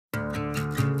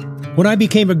When I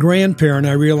became a grandparent,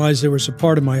 I realized there was a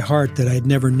part of my heart that I had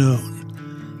never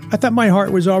known. I thought my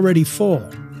heart was already full.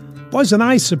 Wasn't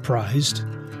I surprised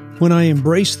when I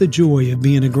embraced the joy of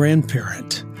being a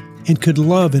grandparent and could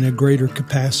love in a greater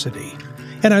capacity?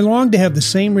 And I longed to have the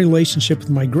same relationship with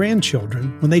my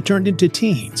grandchildren when they turned into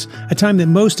teens, a time that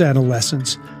most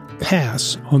adolescents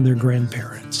pass on their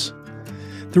grandparents.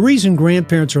 The reason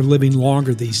grandparents are living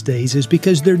longer these days is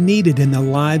because they're needed in the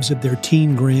lives of their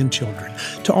teen grandchildren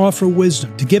to offer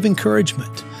wisdom, to give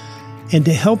encouragement, and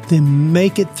to help them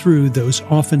make it through those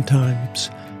oftentimes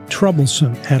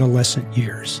troublesome adolescent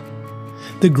years.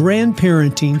 The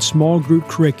grandparenting small group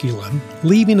curriculum,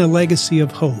 Leaving a Legacy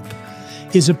of Hope,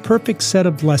 is a perfect set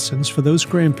of lessons for those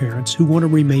grandparents who want to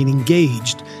remain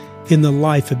engaged in the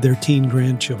life of their teen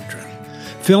grandchildren.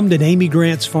 Filmed at Amy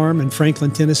Grant's farm in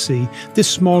Franklin, Tennessee, this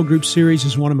small group series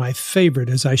is one of my favorite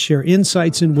as I share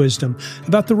insights and wisdom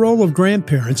about the role of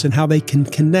grandparents and how they can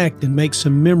connect and make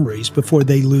some memories before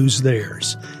they lose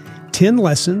theirs. 10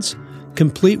 lessons,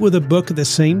 complete with a book of the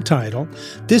same title.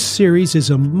 This series is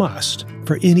a must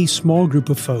for any small group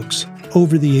of folks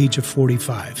over the age of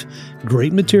 45.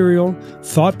 Great material,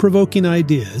 thought-provoking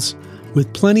ideas,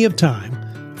 with plenty of time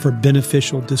for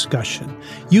beneficial discussion.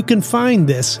 You can find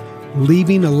this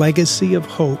Leaving a Legacy of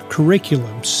Hope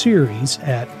curriculum series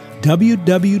at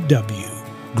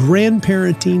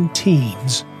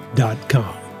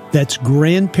www.grandparentingteens.com. That's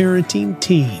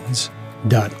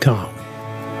grandparentingteens.com.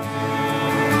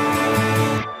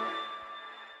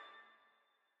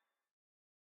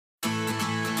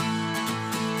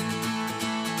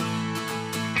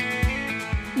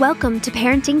 Welcome to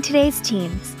Parenting Today's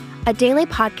Teens, a daily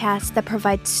podcast that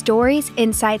provides stories,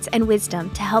 insights, and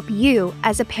wisdom to help you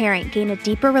as a parent gain a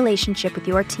deeper relationship with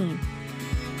your teen.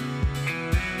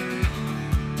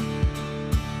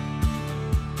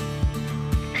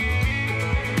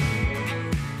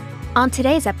 On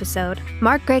today's episode,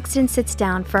 Mark Gregston sits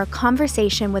down for a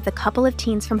conversation with a couple of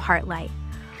teens from Heartlight.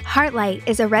 Heartlight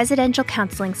is a residential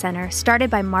counseling center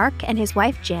started by Mark and his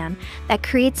wife Jan that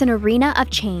creates an arena of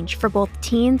change for both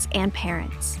teens and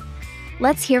parents.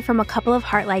 Let's hear from a couple of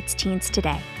Heartlight's teens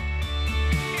today.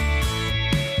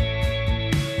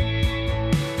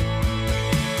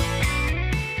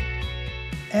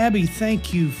 Abby,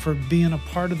 thank you for being a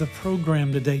part of the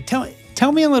program today.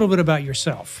 Tell me a little bit about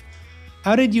yourself.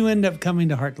 How did you end up coming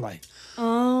to Heartlight?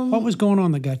 What was going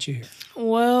on that got you here?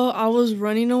 Well, I was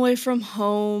running away from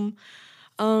home,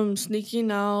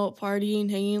 sneaking out, partying,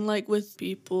 hanging with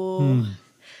people.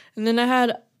 And then I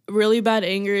had really bad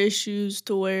anger issues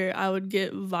to where I would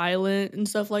get violent and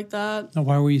stuff like that. Now,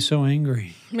 why were you so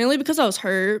angry? Mainly because I was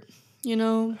hurt,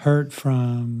 Hurt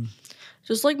from?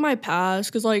 Just my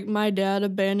past, because my dad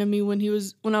abandoned me when I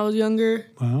was younger.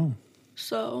 Wow.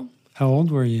 So. How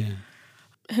old were you?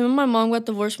 Him and my mom got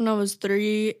divorced when I was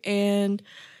 3, and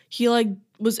he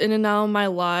was in and out of my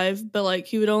life, but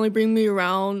he would only bring me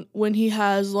around when he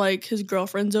has his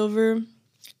girlfriends over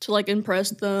to impress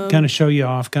them. Kind of show you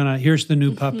off, here's the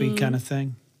new puppy kind of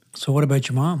thing. So what about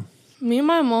your mom? Me and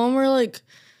my mom were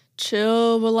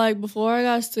chill, but before I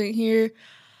got sent here,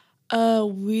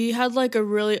 we had a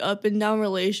really up and down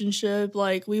relationship.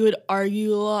 We would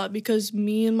argue a lot because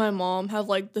me and my mom have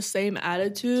the same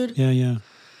attitude. Yeah.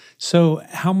 So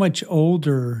how much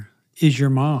older is your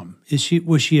mom?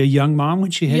 Was she a young mom when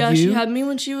she had you? Yeah, she had me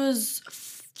when she was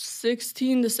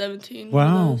 16 to 17.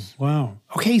 Wow.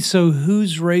 Okay, so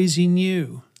who's raising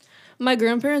you? My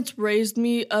grandparents raised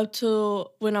me up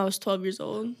till when I was 12 years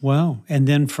old. Wow. And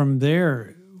then from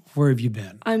there, where have you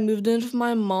been? I moved in with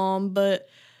my mom, but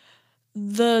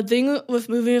the thing with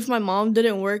moving with my mom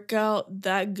didn't work out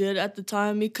that good at the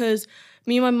time because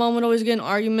me and my mom would always get in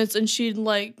arguments, and she'd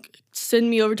send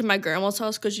me over to my grandma's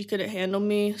house because she couldn't handle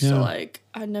me. Yeah. So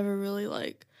I never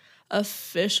really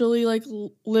officially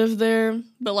live there,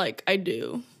 but I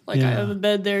do. I have a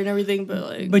bed there and everything,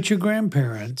 but But your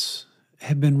grandparents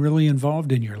have been really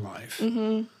involved in your life.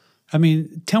 Mm-hmm. I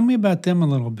mean, tell me about them a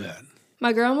little bit.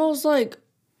 My grandma was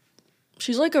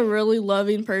she's a really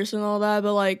loving person and all that,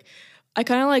 but I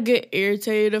kind of get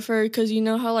irritated of her because you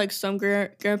know how some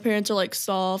grandparents are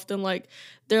soft and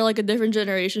they're a different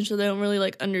generation, so they don't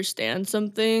really understand some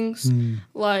things.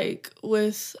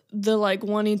 With the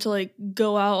wanting to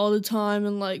go out all the time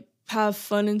and have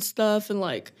fun and stuff, and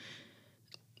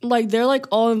they're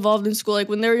all involved in school.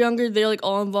 When they're younger, they're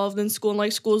all involved in school,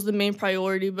 and school's the main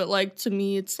priority. But to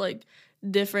me, it's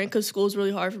different because school's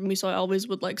really hard for me, so I always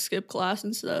would skip class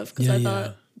and stuff because I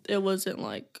thought it wasn't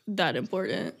that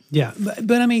important. Yeah,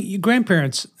 but I mean, your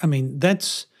grandparents,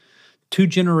 that's 2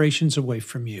 generations away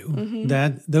from you.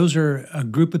 Those are a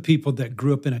group of people that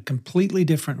grew up in a completely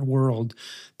different world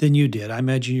than you did. I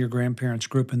imagine your grandparents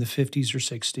grew up in the 50s or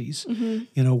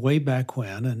 60s, way back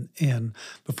when, and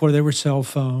before there were cell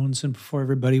phones and before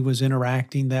everybody was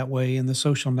interacting that way and the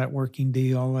social networking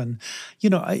deal. And,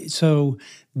 so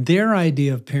their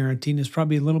idea of parenting is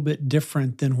probably a little bit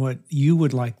different than what you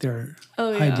would like their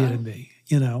idea to be.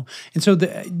 And so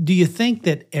do you think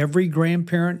that every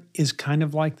grandparent is kind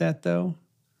of like that, though?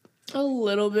 A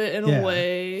little bit in a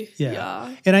way.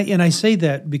 Yeah. And I say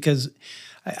that because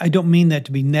I don't mean that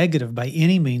to be negative by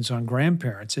any means on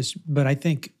grandparents, but I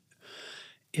think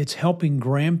it's helping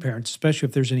grandparents, especially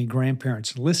if there's any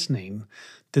grandparents listening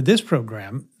to this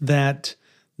program, that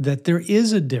there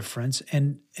is a difference,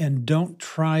 and don't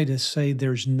try to say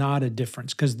there's not a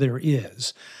difference, because there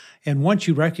is. And once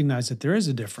you recognize that there is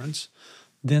a difference,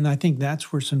 then I think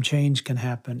that's where some change can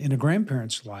happen in a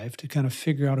grandparent's life to kind of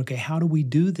figure out, okay, how do we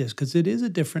do this? Because it is a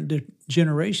different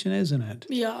generation, isn't it?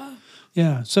 Yeah.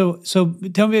 Yeah. So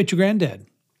tell me about your granddad.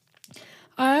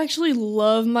 I actually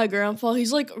love my grandpa.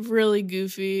 He's like a really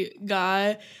goofy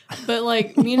guy, but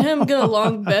like me and him get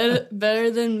along better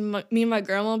than me and my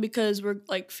grandma because we're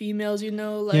like females,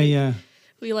 Like, yeah.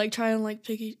 We like try and like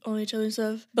pick on each other and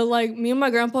stuff. But like me and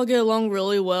my grandpa get along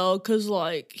really well because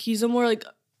like he's a more like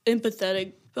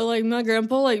empathetic. But like my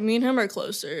grandpa, like me and him are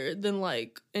closer than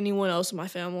like anyone else in my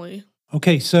family.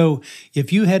 Okay, so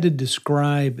if you had to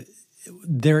describe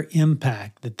their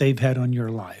impact that they've had on your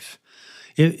life,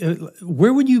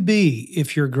 where would you be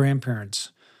if your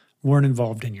grandparents weren't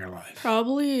involved in your life?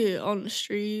 Probably on the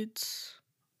streets,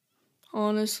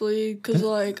 honestly, because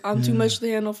like I'm too much to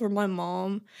handle for my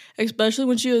mom, especially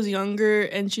when she was younger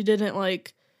and she didn't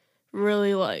like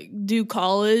really like do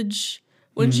college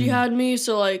when she had me,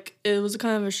 so like it was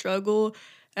kind of a struggle.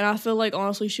 And I feel like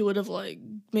honestly she would have like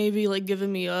maybe like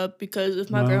given me up, because if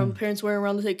my grandparents weren't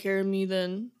around to take care of me,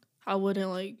 then I wouldn't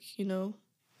like,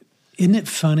 Isn't it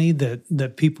funny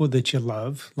that people that you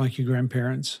love, like your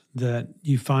grandparents, that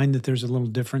you find that there's a little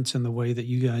difference in the way that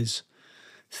you guys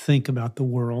think about the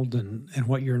world and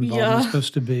what your involvement is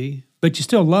supposed to be? But you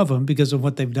still love them because of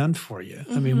what they've done for you.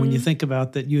 I mean, when you think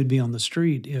about that you would be on the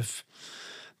street if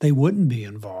they wouldn't be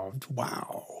involved.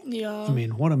 Wow. Yeah. I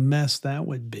mean, what a mess that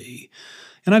would be.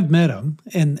 And I've met them,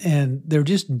 and they're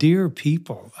just dear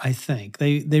people, I think.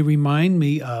 They remind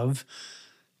me of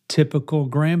typical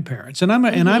grandparents. And I'm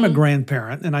a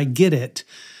grandparent, and I get it,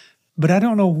 but I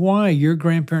don't know why your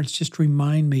grandparents just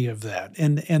remind me of that.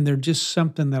 And they're just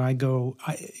something that I go,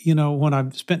 when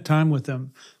I've spent time with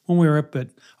them, when we were up at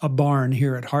a barn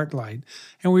here at Heartlight,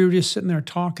 and we were just sitting there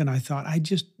talking, I thought, I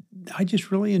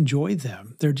just really enjoy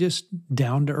them. They're just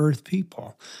down-to-earth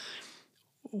people.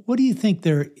 What do you think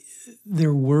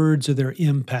their words or their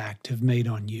impact have made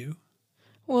on you?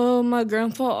 Well, my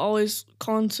grandpa always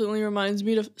constantly reminds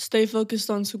me to stay focused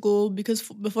on school, because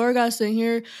before I got sent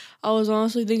here, I was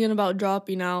honestly thinking about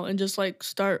dropping out and just like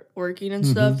start working and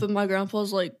stuff. But my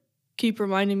grandpa's like keep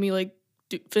reminding me like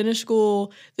finish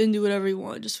school, then do whatever you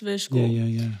want, just finish school.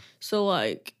 Yeah. So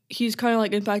like he's kind of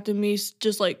like impacted me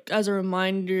just like as a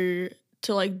reminder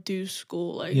to like do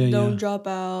school, like don't drop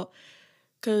out,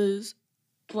 because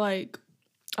like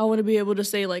I want to be able to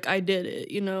say like I did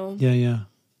it, Yeah.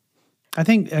 I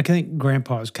think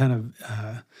Grandpa is kind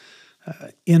of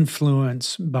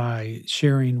influenced by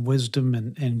sharing wisdom,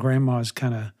 and Grandma's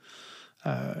kind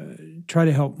of try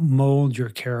to help mold your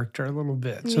character a little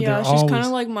bit. So yeah, she's kind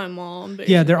of like my mom.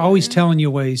 Basically. Yeah, they're always telling you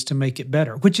ways to make it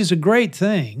better, which is a great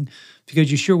thing,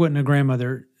 because you sure wasn't a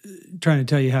grandmother trying to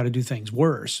tell you how to do things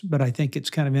worse. But I think it's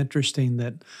kind of interesting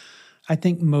that I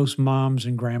think most moms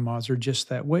and grandmas are just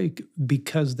that way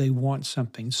because they want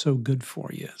something so good for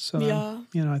you. So,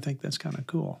 I think that's kind of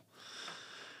cool.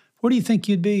 What do you think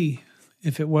you'd be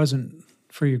if it wasn't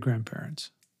for your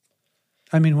grandparents?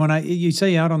 I mean, you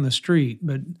say out on the street,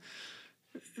 but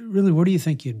really, what do you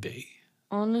think you'd be?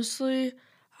 Honestly,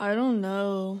 I don't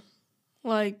know.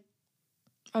 Like,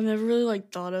 I've never really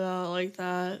like thought about it like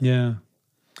that. Yeah.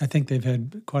 I think they've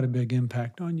had quite a big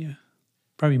impact on you.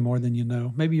 Probably more than you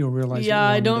know. Maybe you'll realize it one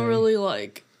I don't day. really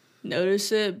like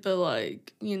notice it, but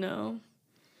like,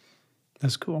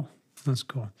 That's cool.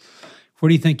 Where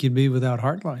do you think you'd be without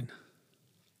Heartlight?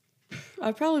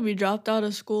 I'd probably be dropped out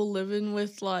of school living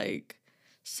with like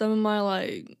some of my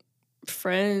like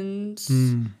friends.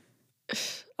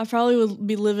 I probably would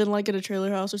be living like at a trailer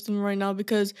house or something right now,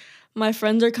 because my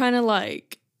friends are kind of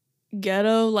like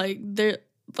ghetto. Like they're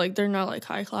not like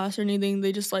high class or anything.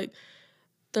 They just like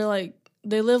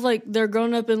they live like they're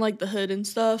grown up in like the hood and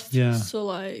stuff. Yeah. So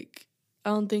like I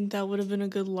don't think that would have been a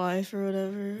good life or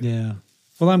whatever. Yeah.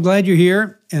 Well, I'm glad you're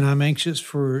here, and I'm anxious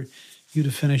for you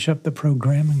to finish up the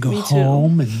program and go Me too.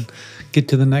 home and get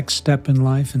to the next step in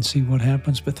life and see what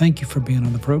happens. But thank you for being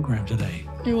on the program today.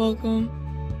 You're welcome.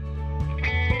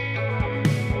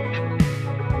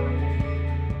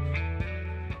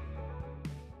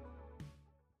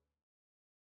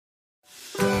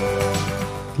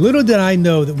 Little did I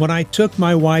know that when I took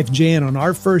my wife Jan on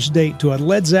our first date to a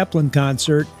Led Zeppelin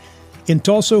concert in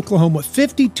Tulsa, Oklahoma,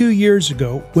 52 years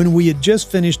ago, when we had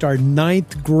just finished our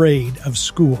 9th grade of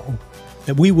school,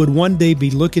 that we would one day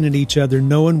be looking at each other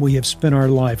knowing we have spent our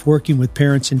life working with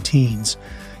parents and teens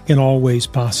in all ways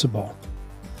possible.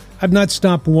 I've not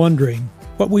stopped wondering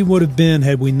what we would have been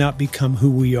had we not become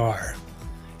who we are.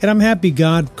 And I'm happy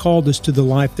God called us to the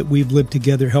life that we've lived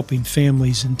together helping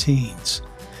families and teens.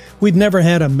 We'd never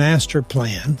had a master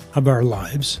plan of our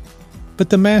lives,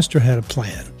 but the Master had a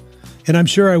plan. And I'm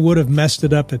sure I would have messed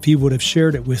it up if he would have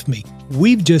shared it with me.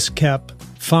 We've just kept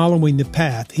following the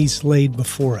path he's laid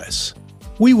before us.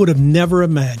 We would have never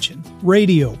imagined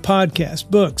radio, podcasts,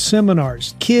 books,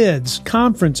 seminars, kids,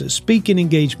 conferences, speaking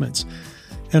engagements,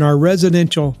 and our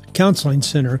residential counseling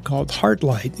center called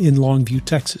Heartlight in Longview,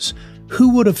 Texas.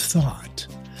 Who would have thought?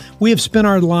 We have spent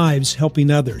our lives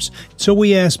helping others, so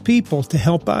we ask people to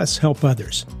help us help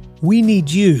others. We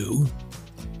need you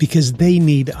because they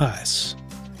need us.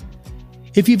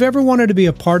 If you've ever wanted to be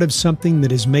a part of something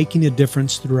that is making a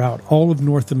difference throughout all of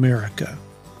North America,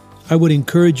 I would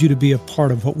encourage you to be a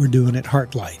part of what we're doing at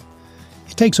Heartlight.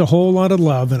 It takes a whole lot of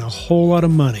love and a whole lot of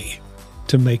money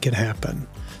to make it happen.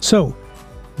 So,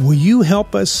 will you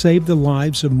help us save the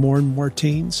lives of more and more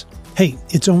teens? Hey,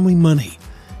 it's only money.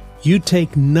 You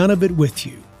take none of it with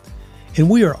you. And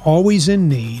we are always in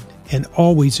need and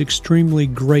always extremely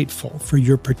grateful for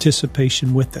your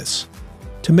participation with us.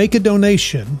 To make a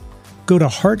donation, go to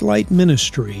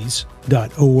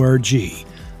heartlightministries.org.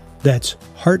 That's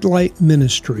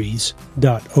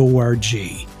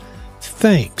heartlightministries.org.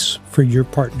 Thanks for your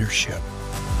partnership.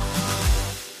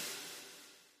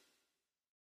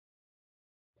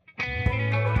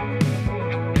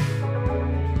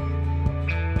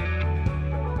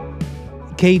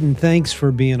 Caden, thanks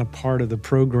for being a part of the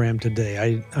program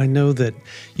today. I know that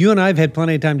you and I have had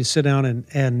plenty of time to sit down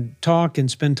and talk and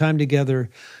spend time together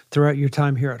throughout your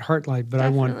time here at Heartlight, but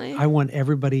Definitely. I want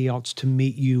everybody else to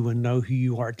meet you and know who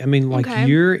you are. I mean, like Okay.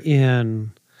 you're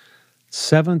in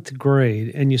 7th grade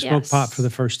and you smoke Yes. pot for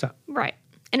the first time. Right.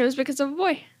 And it was because of a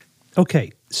boy.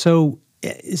 Okay, so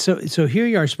here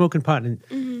you are smoking pot,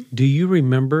 and do you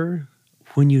remember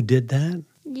when you did that?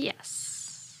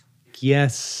 Yes.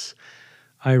 Yes.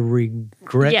 I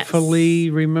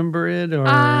regretfully remember it, or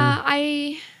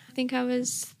I think I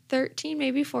was 13,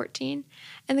 maybe 14.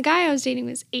 And the guy I was dating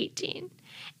was 18.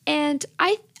 And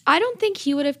I don't think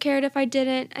he would have cared if I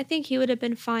didn't. I think he would have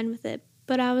been fine with it.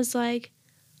 But I was like,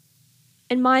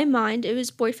 in my mind, it was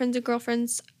boyfriends and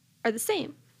girlfriends are the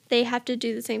same. They have to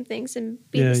do the same things and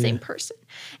be the same person.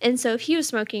 And so if he was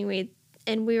smoking weed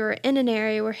and we were in an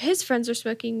area where his friends were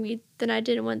smoking weed, then I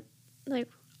didn't want, like,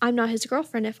 I'm not his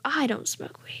girlfriend if I don't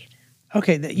smoke weed.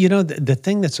 Okay, the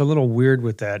thing that's a little weird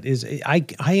with that is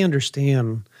I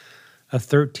understand a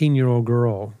 13-year-old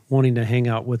girl wanting to hang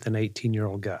out with an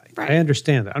 18-year-old guy. Right. I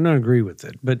understand that. I don't agree with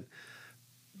it, but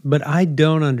I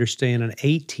don't understand an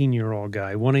 18-year-old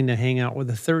guy wanting to hang out with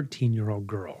a 13-year-old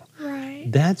girl. Right.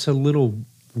 That's a little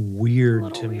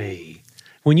weird to me.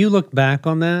 When you look back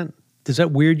on that, does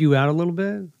that weird you out a little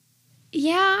bit?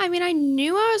 Yeah, I mean, I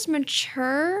knew I was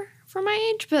mature for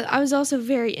my age, but I was also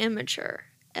very immature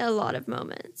at a lot of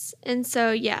moments. And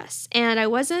so, yes. And I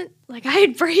wasn't, like, I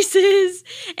had braces,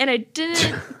 and I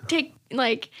didn't take,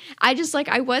 like, I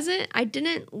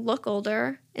didn't look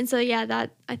older. And so, yeah,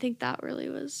 I think that really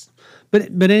was. But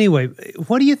anyway,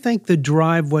 what do you think the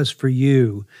drive was for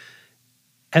you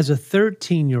as a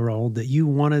 13-year-old that you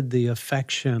wanted the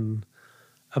affection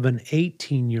of an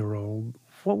 18-year-old?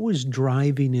 What was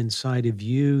driving inside of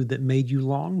you that made you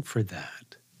long for that?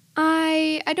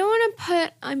 I don't want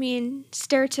to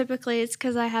stereotypically, it's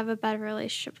because I have a better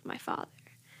relationship with my father.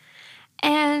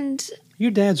 And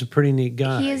your dad's a pretty neat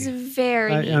guy. he is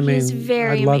very neat. I mean, He's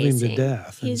very I love amazing. him to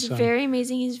death. He's very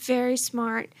amazing. He's very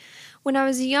smart. When I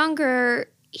was younger,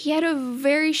 he had a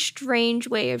very strange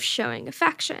way of showing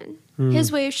affection.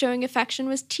 His way of showing affection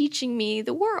was teaching me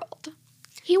the world.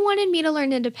 He wanted me to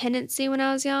learn independency when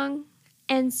I was young.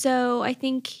 And so I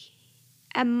think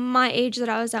at my age that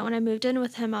I was at when I moved in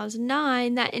with him, I was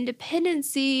 9, that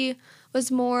independency was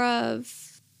more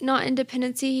of not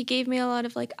independency. He gave me a lot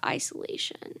of, like,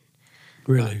 isolation.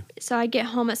 Really? So I'd get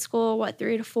home at school,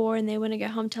 3 to 4, and they wouldn't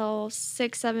get home till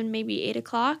 6, 7, maybe 8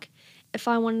 o'clock. if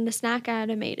I wanted a snack, I had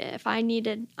to make it. If I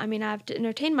needed, I have to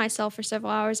entertain myself for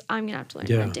several hours, I'm going to have to learn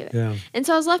how to do it. Yeah. And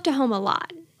so I was left at home a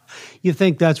lot. You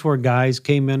think that's where guys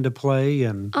came into play?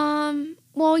 And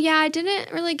Well, yeah, I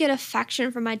didn't really get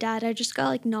affection from my dad. I just got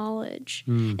like knowledge.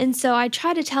 And so I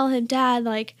tried to tell him, Dad,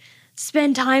 like,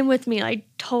 spend time with me. I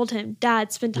told him,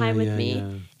 Dad, spend time with me. Yeah.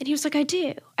 And he was like, I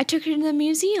do. I took her to the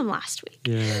museum last week.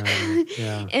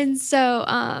 Yeah. And so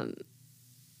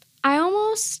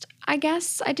I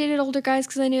guess I dated older guys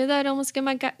because I knew that I'd almost get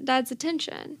my dad's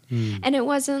attention. And it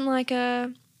wasn't like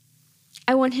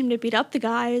I want him to beat up the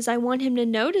guys. I want him to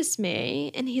notice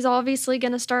me. And he's obviously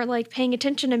going to start like paying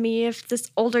attention to me if this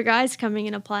older guy's coming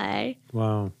into play.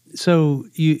 Wow. So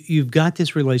you've got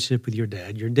this relationship with your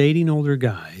dad. You're dating older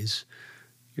guys.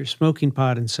 You're smoking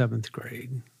pot in 7th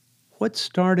grade. What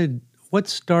started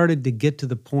to get to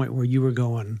the point where you were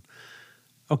going,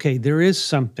 okay, there is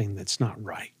something that's not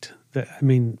right?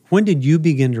 When did you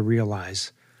begin to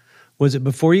realize? Was it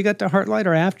before you got to Heartlight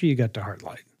or after you got to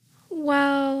Heartlight?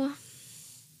 Well,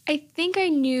 I think I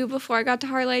knew before I got to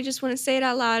Heartlight. I just wouldn't say it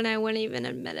out loud, and I wouldn't even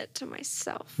admit it to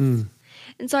myself.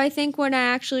 And so I think when I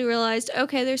actually realized,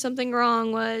 okay, there's something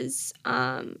wrong, was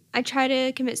I tried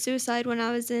to commit suicide when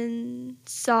I was in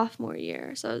sophomore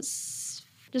year. So it was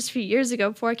just a few years ago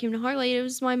before I came to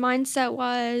Heartlight. My mindset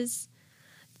was,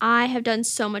 I have done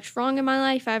so much wrong in my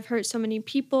life. I've hurt so many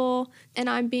people, and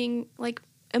I'm being like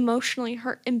emotionally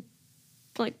hurt and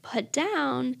like put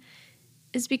down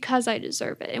is because I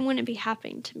deserve it. It wouldn't be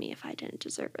happening to me if I didn't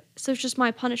deserve it. So it's just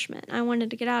my punishment. I wanted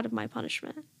to get out of my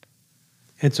punishment.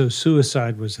 And so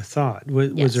suicide was a thought.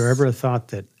 Was Yes. there ever a thought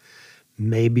that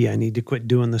maybe I need to quit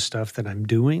doing the stuff that I'm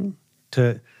doing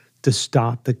to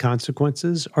stop the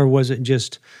consequences? Or was it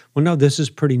just, well, no, this is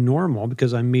pretty normal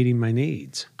because I'm meeting my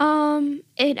needs?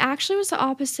 It actually was the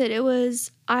opposite. It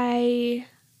was I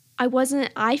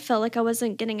felt like I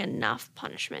wasn't getting enough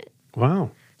punishment.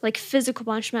 Wow. Like physical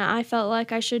punishment. I felt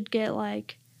like I should get,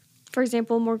 like, for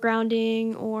example, more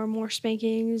grounding or more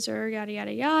spankings or yada,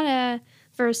 yada, yada,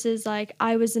 versus like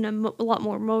I was in a lot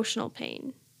more emotional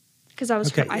pain because I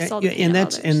saw the pain of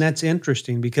others. And that's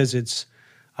interesting because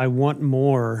I want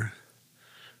more,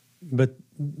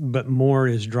 but more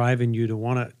is driving you to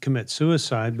want to commit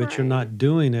suicide, but you're not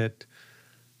doing it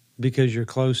because you're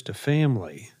close to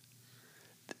family.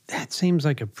 That seems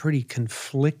like a pretty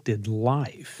conflicted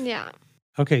life. Yeah.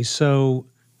 Okay, so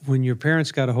when your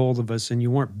parents got a hold of us and you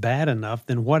weren't bad enough,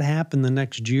 then what happened the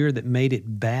next year that made it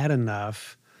bad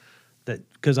enough that,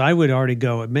 because I would already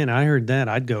go, man, I heard that,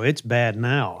 I'd go, it's bad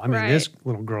now. This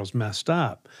little girl's messed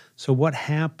up. So what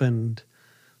happened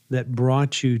that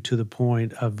brought you to the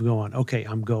point of going, okay,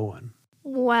 I'm going?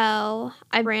 Well,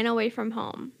 I ran away from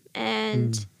home,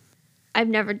 and I've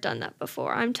never done that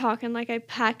before. I'm talking like I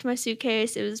packed my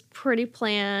suitcase. It was pretty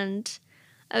planned.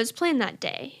 I was planned that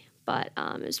day. But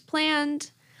it was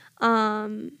planned.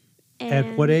 And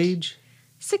At what age?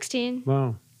 16.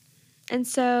 Wow. And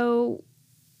so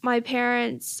my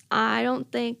parents, I don't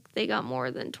think they got more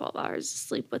than 12 hours of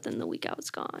sleep within the week I was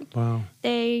gone. Wow.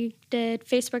 They did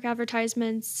Facebook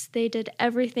advertisements. They did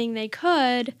everything they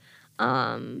could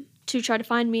to try to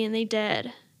find me, and they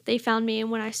did. They found me,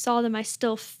 and when I saw them, I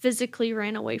still physically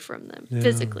ran away from them,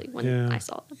 physically, when I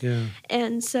saw them. Yeah.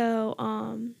 And so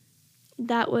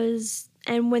that was...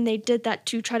 And when they did that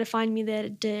to try to find me, they had to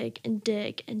dig and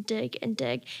dig and dig and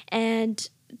dig. And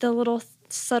the little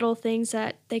subtle things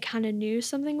that they kind of knew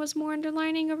something was more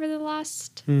underlining over the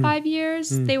last 5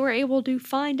 years, they were able to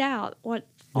find out what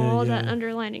all that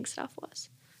underlining stuff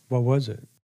was. What was it?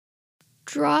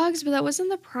 Drugs, but that wasn't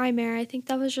the primary. I think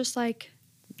that was just like...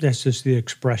 That's just the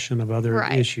expression of other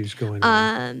issues going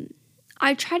on.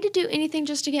 I tried to do anything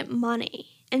just to get money.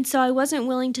 And so I wasn't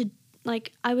willing to...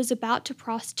 Like, I was about to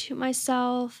prostitute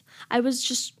myself. I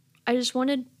just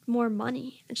wanted more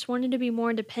money. I just wanted to be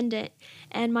more independent.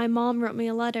 And my mom wrote me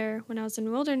a letter when I was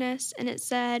in Wilderness, and it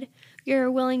said, "You're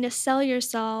willing to sell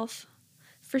yourself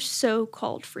for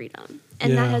so-called freedom."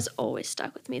 And that has always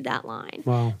stuck with me, that line.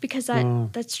 Wow. Because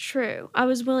that's true. I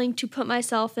was willing to put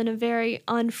myself in a very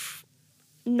I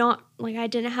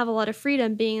didn't have a lot of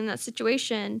freedom being in that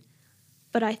situation,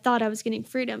 but I thought I was getting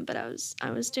freedom, but I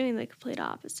was doing the complete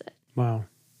opposite. Wow.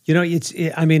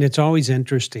 It's always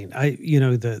interesting.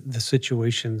 The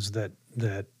situations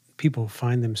that people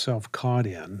find themselves caught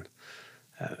in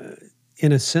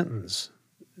a sentence,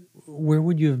 where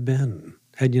would you have been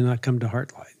had you not come to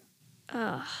Heartlight?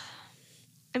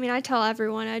 I tell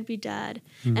everyone I'd be dead.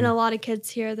 And a lot of kids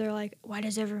here, they're like, why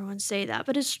does everyone say that?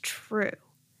 But it's true.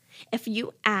 If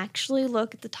you actually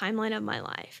look at the timeline of my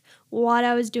life, what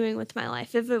I was doing with my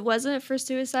life, if it wasn't for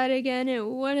suicide again, it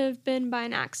would have been by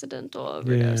an accidental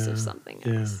overdose of something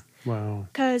else. Wow.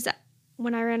 Because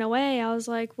when I ran away, I was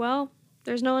like, well,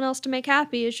 there's no one else to make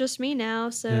happy. It's just me now.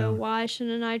 So why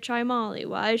shouldn't I try Molly?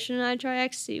 Why shouldn't I try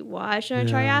ecstasy? Why shouldn't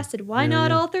I try acid? Why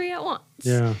not all three at once?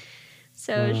 Yeah.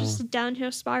 So it's just a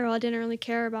downhill spiral. I didn't really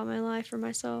care about my life or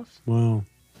myself. Wow.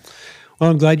 Well,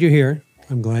 I'm glad you're here.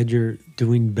 I'm glad you're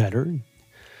doing better.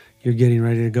 You're getting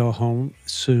ready to go home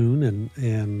soon,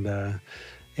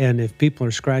 and if people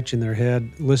are scratching their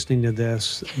head listening to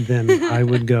this, then I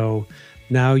would go,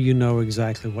 now you know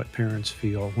exactly what parents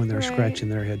feel when they're scratching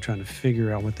their head trying to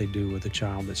figure out what they do with a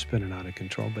child that's spinning out of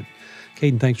control. But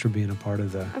Caden, thanks for being a part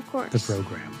of the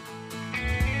program.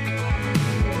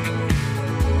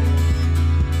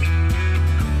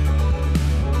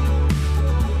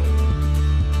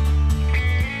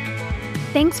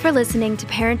 Thanks for listening to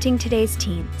Parenting Today's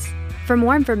Teens. For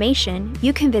more information,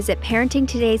 you can visit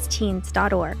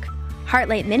parentingtodaysteens.org,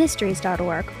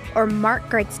 heartlightministries.org, or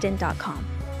markgregston.com.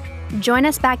 Join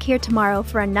us back here tomorrow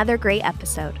for another great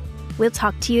episode. We'll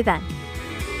talk to you then.